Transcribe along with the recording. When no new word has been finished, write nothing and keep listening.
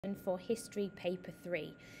For History Paper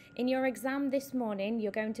 3. In your exam this morning,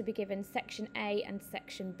 you're going to be given Section A and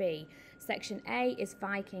Section B. Section A is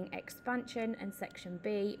Viking expansion and Section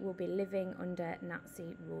B will be living under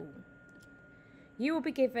Nazi rule. You will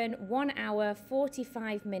be given 1 hour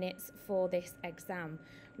 45 minutes for this exam.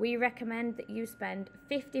 We recommend that you spend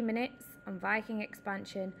 50 minutes on Viking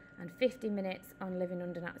expansion and 50 minutes on living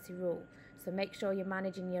under Nazi rule. So make sure you're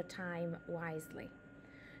managing your time wisely.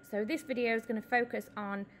 So this video is going to focus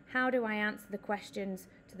on how do I answer the questions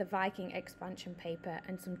to the Viking expansion paper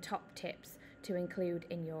and some top tips to include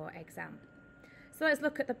in your exam. So let's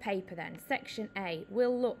look at the paper then. Section A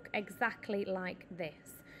will look exactly like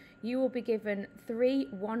this. You will be given 3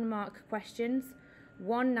 1-mark questions,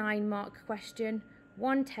 1 9-mark question,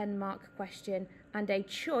 1 10-mark question and a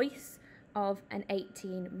choice of an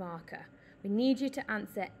 18-marker. We need you to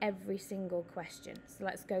answer every single question. So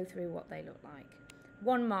let's go through what they look like.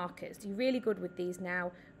 1 markers. You're really good with these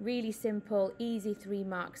now. Really simple, easy 3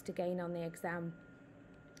 marks to gain on the exam.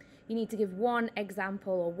 You need to give 1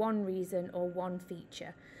 example or 1 reason or 1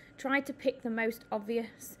 feature. Try to pick the most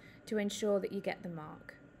obvious to ensure that you get the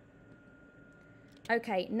mark.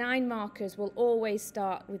 Okay, 9 markers will always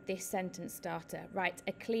start with this sentence starter. Write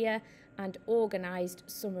a clear and organised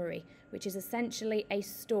summary, which is essentially a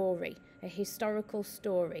story, a historical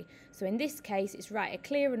story. So in this case, it's write a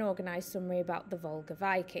clear and organised summary about the Volga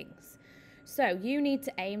Vikings. So you need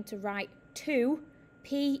to aim to write 2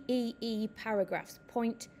 PEE paragraphs,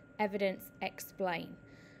 point, evidence, explain.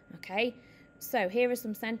 Okay, so here are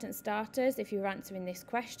some sentence starters if you're answering this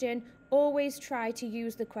question. Always try to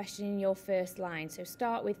use the question in your first line. So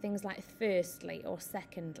start with things like firstly or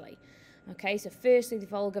secondly. Okay, so firstly the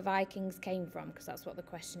Volga Vikings came from, because that's what the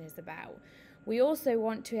question is about. We also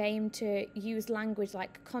want to aim to use language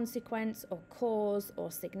like consequence or cause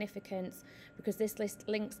or significance, because this list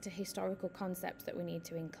links to historical concepts that we need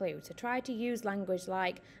to include. So try to use language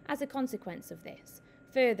like as a consequence of this,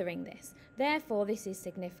 furthering this, therefore this is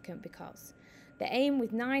significant because. The aim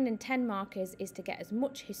with 9 and 10 markers is to get as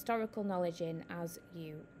much historical knowledge in as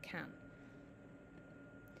you can.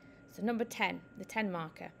 So number 10, the 10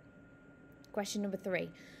 marker. Question number 3.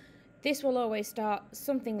 This will always start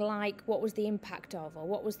something like what was the impact of, or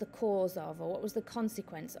what was the cause of, or what was the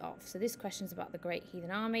consequence of. So this question is about the Great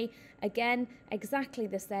Heathen Army. Again, exactly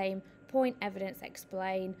the same. Point, evidence,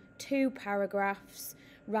 explain. 2 paragraphs.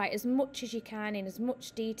 Write as much as you can in as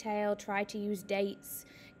much detail. Try to use dates,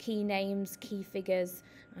 key names, key figures.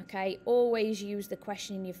 Okay, always use the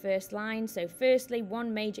question in your first line. So firstly,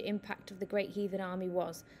 one major impact of the Great Heathen Army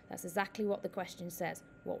was. That's exactly what the question says.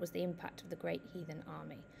 What was the impact of the Great Heathen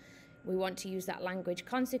Army? We want to use that language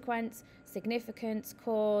consequence, significance,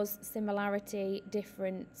 cause, similarity,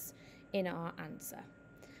 difference in our answer.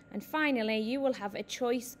 And finally, you will have a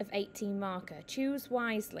choice of 18 marker. Choose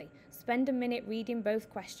wisely. Spend a minute reading both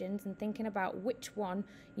questions and thinking about which one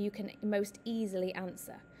you can most easily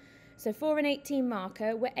answer. So for an 18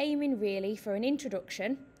 marker, we're aiming really for an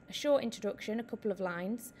introduction, a short introduction, a couple of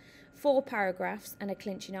lines, 4 paragraphs and a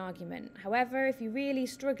clinching argument. However, if you're really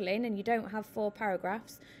struggling and you don't have 4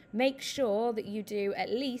 paragraphs, make sure that you do at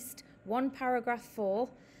least 1 paragraph for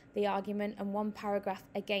the argument and 1 paragraph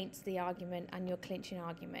against the argument and your clinching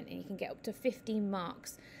argument, and you can get up to 15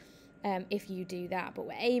 marks if you do that, but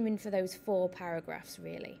we're aiming for those 4 paragraphs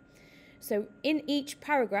really. So in each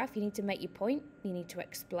paragraph you need to make your point, you need to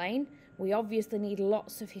explain. We obviously need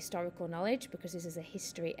lots of historical knowledge because this is a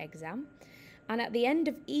history exam. And at the end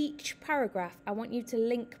of each paragraph, I want you to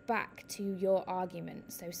link back to your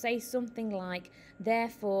argument. So say something like,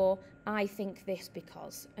 therefore, I think this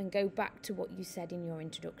because, and go back to what you said in your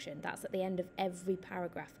introduction. That's at the end of every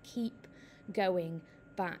paragraph. Keep going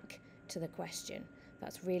back to the question.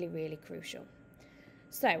 That's really, really crucial.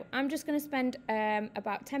 So I'm just going to spend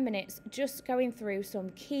about 10 minutes just going through some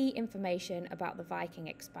key information about the Viking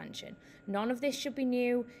expansion. None of this should be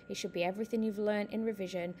new. It should be everything you've learned in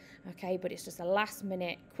revision, okay? But it's just a last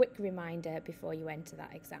minute quick reminder before you enter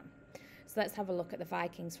that exam. So let's have a look at the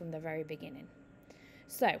Vikings from the very beginning.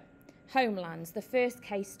 So, homelands, the first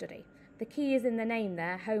case study. The key is in the name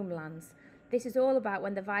there, homelands. This is all about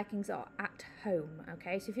when the Vikings are at home,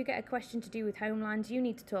 okay? So if you get a question to do with homelands, you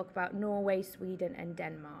need to talk about Norway, Sweden and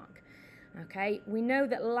Denmark, okay? We know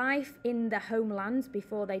that life in the homelands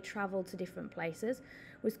before they travelled to different places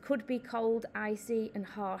could be cold, icy and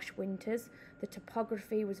harsh winters. The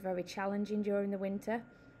topography was very challenging during the winter,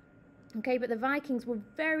 okay? But the Vikings were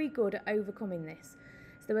very good at overcoming this.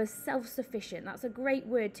 So they were self-sufficient. That's a great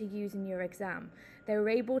word to use in your exam. They were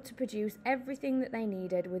able to produce everything that they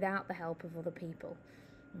needed without the help of other people.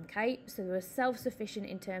 Okay, so they were self-sufficient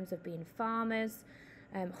in terms of being farmers,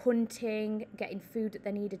 hunting, getting food that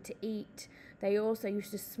they needed to eat. They also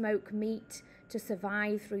used to smoke meat to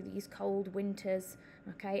survive through these cold winters,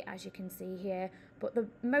 okay, as you can see here. But the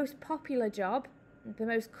most popular job, the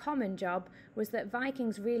most common job, was that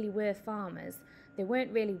Vikings really were farmers. They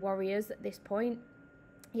weren't really warriors at this point.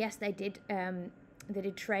 Yes, they did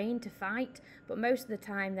train to fight, but most of the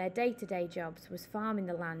time their day-to-day jobs was farming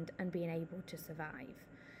the land and being able to survive.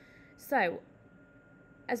 So,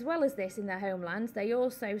 as well as this in their homelands, they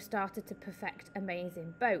also started to perfect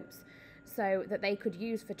amazing boats so that they could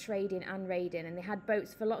use for trading and raiding, and they had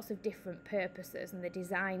boats for lots of different purposes, and they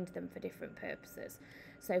designed them for different purposes.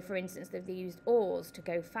 So for instance, they used oars to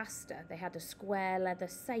go faster. They had a square leather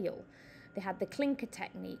sail. They had the clinker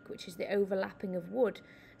technique, which is the overlapping of wood,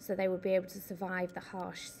 so they would be able to survive the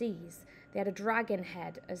harsh seas. They had a dragon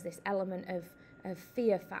head as this element of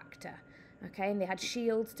fear factor. Okay, and they had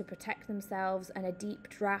shields to protect themselves, and a deep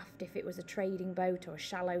draft if it was a trading boat, or a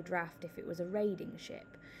shallow draft if it was a raiding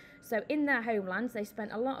ship. So in their homelands, they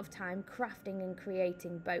spent a lot of time crafting and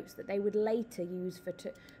creating boats that they would later use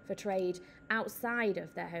for trade outside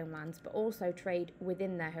of their homelands, but also trade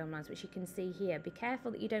within their homelands, which you can see here. Be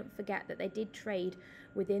careful that you don't forget that they did trade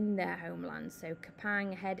within their homelands. So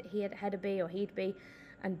Kapang, Hedeby or Hedeby,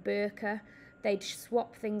 and Burka, they'd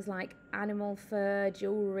swap things like animal fur,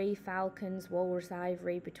 jewellery, falcons, walrus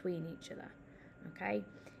ivory between each other. Okay.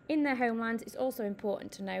 In their homelands, it's also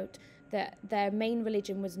important to note that their main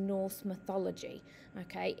religion was Norse mythology.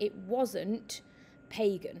 Okay, it wasn't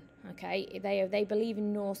pagan. Okay, they believe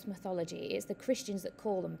in Norse mythology. It's the Christians that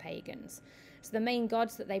call them pagans. So the main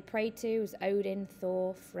gods that they prayed to was Odin,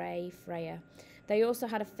 Thor, Freya. They also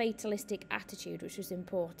had a fatalistic attitude, which was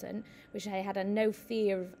important, which they had a no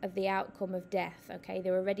fear of the outcome of death. Okay,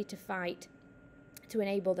 they were ready to fight to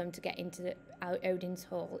enable them to get into Odin's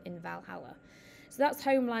hall in Valhalla. So that's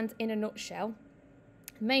homeland in a nutshell.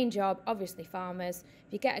 Main job, obviously farmers.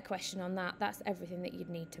 If you get a question on that, that's everything that you'd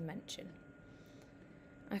need to mention.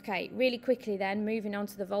 Okay, really quickly then, moving on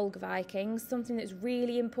to the Volga Vikings. Something that's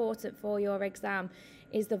really important for your exam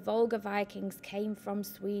is the Volga Vikings came from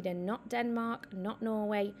Sweden, not Denmark, not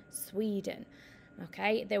Norway, Sweden.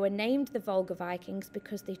 Okay, they were named the Volga Vikings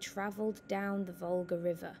because they travelled down the Volga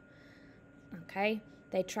River. Okay,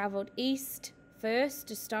 they travelled east first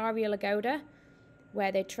to Stara Lagoda,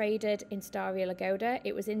 where they traded in Stara Lagoda.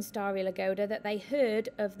 It was in Stara Lagoda that they heard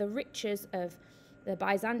of the riches of the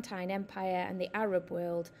Byzantine Empire and the Arab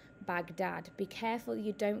world, Baghdad. Be careful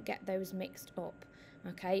you don't get those mixed up.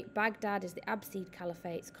 Okay, Baghdad is the Abbasid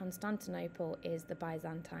Caliphate, Constantinople is the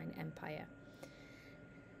Byzantine Empire.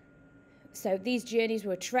 So these journeys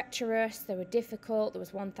were treacherous, they were difficult, there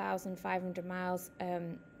was 1,500 miles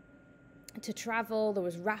to travel, there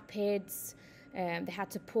was rapids, they had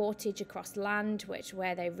to portage across land,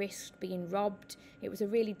 where they risked being robbed. It was a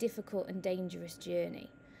really difficult and dangerous journey.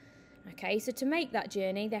 Okay, so to make that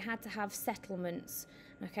journey, they had to have settlements.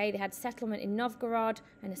 Okay, they had settlement in Novgorod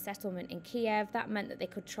and a settlement in Kiev. That meant that they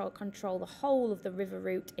could control the whole of the river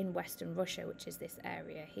route in Western Russia, which is this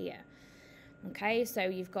area here. Okay, so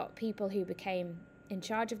you've got people who became in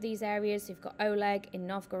charge of these areas. You've got Oleg in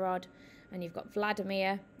Novgorod, and you've got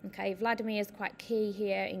Vladimir. Okay, Vladimir is quite key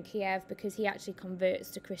here in Kiev because he actually converts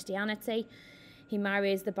to Christianity. He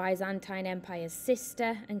marries the Byzantine Empire's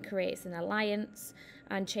sister and creates an alliance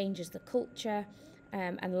and changes the culture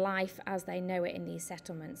and life as they know it in these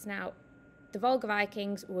settlements. Now, the Volga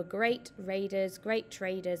Vikings were great raiders, great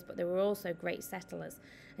traders, but they were also great settlers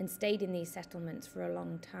and stayed in these settlements for a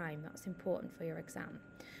long time. That's important for your exam.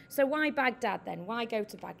 So why Baghdad then? Why go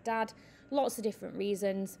to Baghdad? Lots of different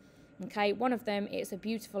reasons. Okay, one of them, it's a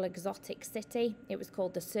beautiful exotic city. It was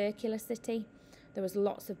called the Circular City. There was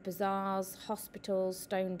lots of bazaars, hospitals,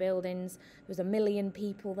 stone buildings. There was 1 million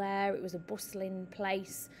people there. It was a bustling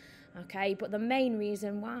place. Okay, but the main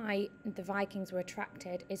reason why the Vikings were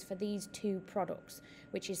attracted is for these two products,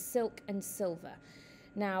 which is silk and silver.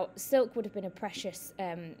 Now, silk would have been a precious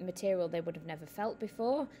material they would have never felt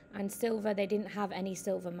before, and silver, they didn't have any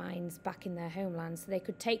silver mines back in their homelands, so they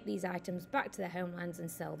could take these items back to their homelands and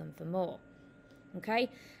sell them for more. Okay,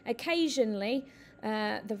 occasionally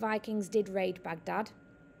the Vikings did raid Baghdad.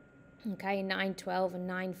 Okay, in 912 and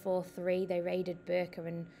 943 they raided Burka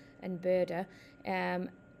and Burda,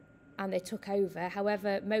 and they took over.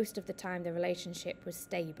 However, most of the time the relationship was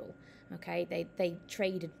stable. Okay, they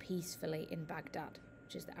traded peacefully in Baghdad,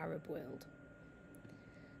 which is the Arab world.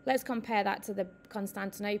 Let's compare that to the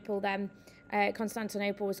Constantinople then.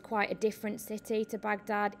 Constantinople was quite a different city to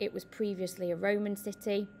Baghdad. It was previously a Roman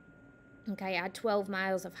city. Okay, it had 12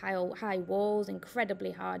 miles of high walls,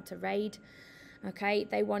 incredibly hard to raid. Okay,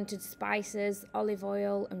 they wanted spices, olive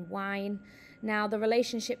oil and wine. Now, the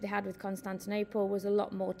relationship they had with Constantinople was a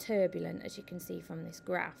lot more turbulent, as you can see from this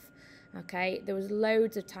graph. Okay, there was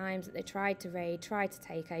loads of times that they tried to raid, tried to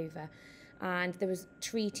take over, and there was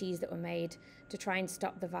treaties that were made to try and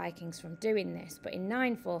stop the Vikings from doing this. But in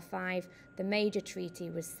 945, the major treaty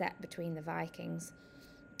was set between the Vikings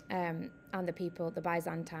and the people, the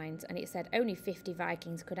Byzantines, and it said only 50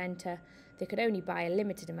 Vikings could enter. They could only buy a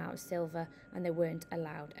limited amount of silver, and they weren't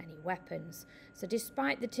allowed any weapons. So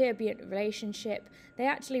despite the turbulent relationship, they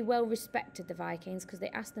actually well respected the Vikings because they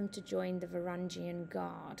asked them to join the Varangian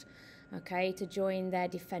Guard, okay, to join their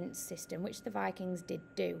defence system, which the Vikings did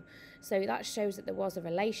do. So that shows that there was a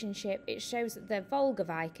relationship. It shows that the Volga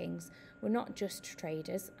Vikings were not just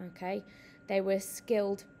traders, okay. They were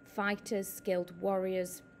skilled fighters, skilled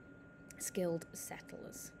warriors, skilled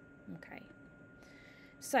settlers, okay.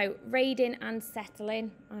 So raiding and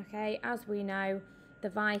settling, okay, as we know, the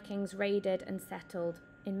Vikings raided and settled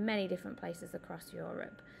in many different places across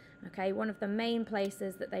Europe. Okay, one of the main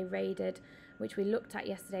places that they raided, which we looked at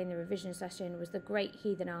yesterday in the revision session, was the Great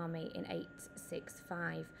Heathen Army in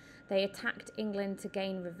 865. They attacked England to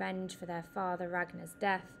gain revenge for their father Ragnar's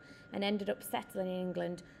death and ended up settling in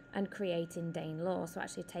England and creating Danelaw, so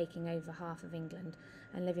actually taking over half of England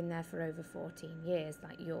and living there for over 14 years,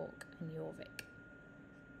 like York and Jorvik.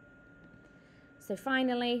 So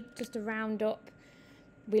finally, just to round up,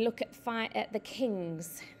 we look at the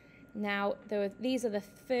kings. Now, these are the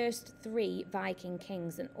first 3 Viking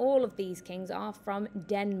kings, and all of these kings are from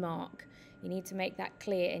Denmark. You need to make that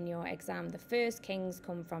clear in your exam. The first kings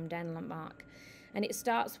come from Denmark, and it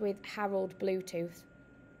starts with Harald Bluetooth.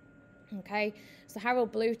 Okay, so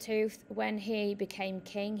Harald Bluetooth, when he became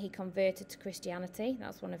king, he converted to Christianity.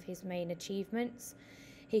 That's one of his main achievements.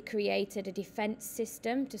 He created a defence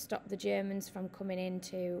system to stop the Germans from coming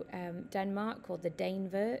into Denmark called the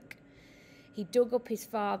Danevirke. He dug up his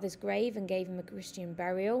father's grave and gave him a Christian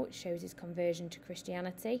burial, which shows his conversion to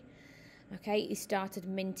Christianity. Okay, he started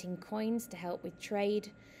minting coins to help with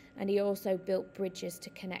trade, and he also built bridges to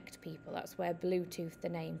connect people. That's where Bluetooth, the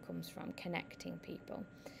name, comes from, connecting people.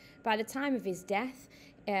 By the time of his death,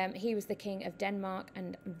 he was the king of Denmark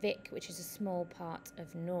and Vik, which is a small part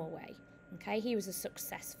of Norway. Okay, he was a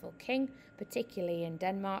successful king, particularly in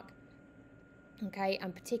Denmark, okay,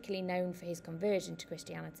 and particularly known for his conversion to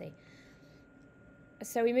Christianity.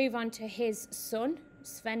 So we move on to his son,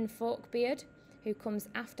 Sven Forkbeard, who comes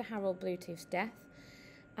after Harald Bluetooth's death.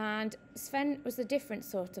 And Sven was a different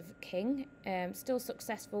sort of king, still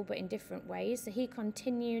successful but in different ways. So he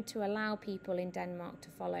continued to allow people in Denmark to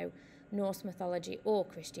follow Norse mythology or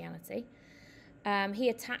Christianity. He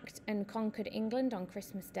attacked and conquered England on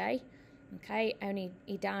Christmas Day. Okay,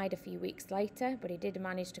 he died a few weeks later, but he did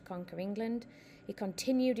manage to conquer England. He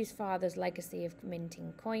continued his father's legacy of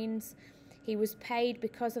minting coins. He was paid,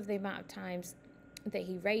 because of the amount of times that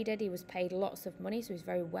he raided, he was paid lots of money, so he was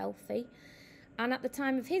very wealthy. And at the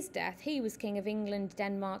time of his death, he was king of England,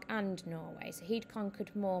 Denmark and Norway, so he'd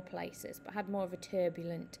conquered more places, but had more of a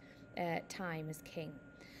turbulent time as king.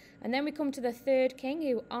 And then we come to the third king,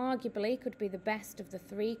 who arguably could be the best of the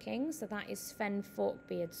 3 kings, so that is Sven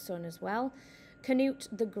Forkbeard's son as well, Canute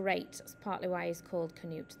the Great. That's partly why he's called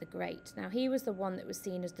Canute the Great. Now, he was the one that was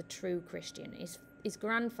seen as the true Christian. His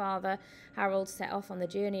grandfather, Harold, set off on the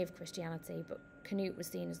journey of Christianity, but Canute was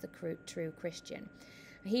seen as the true Christian.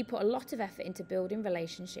 He put a lot of effort into building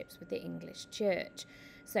relationships with the English church.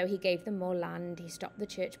 So he gave them more land, he stopped the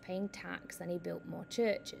church paying tax, and he built more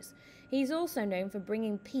churches. He's also known for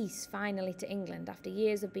bringing peace finally to England. After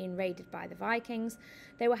years of being raided by the Vikings,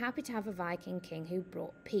 they were happy to have a Viking king who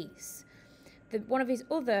brought peace. One of his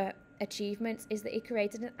other achievements is that he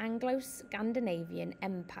created an Anglo-Scandinavian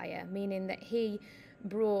empire, meaning that he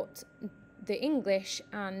brought the English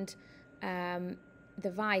and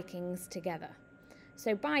the Vikings together.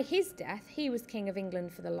 So by his death, he was king of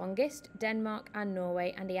England for the longest, Denmark and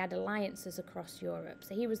Norway, and he had alliances across Europe.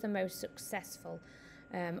 So he was the most successful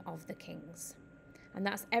of the kings. And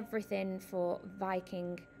that's everything for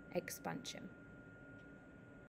Viking expansion.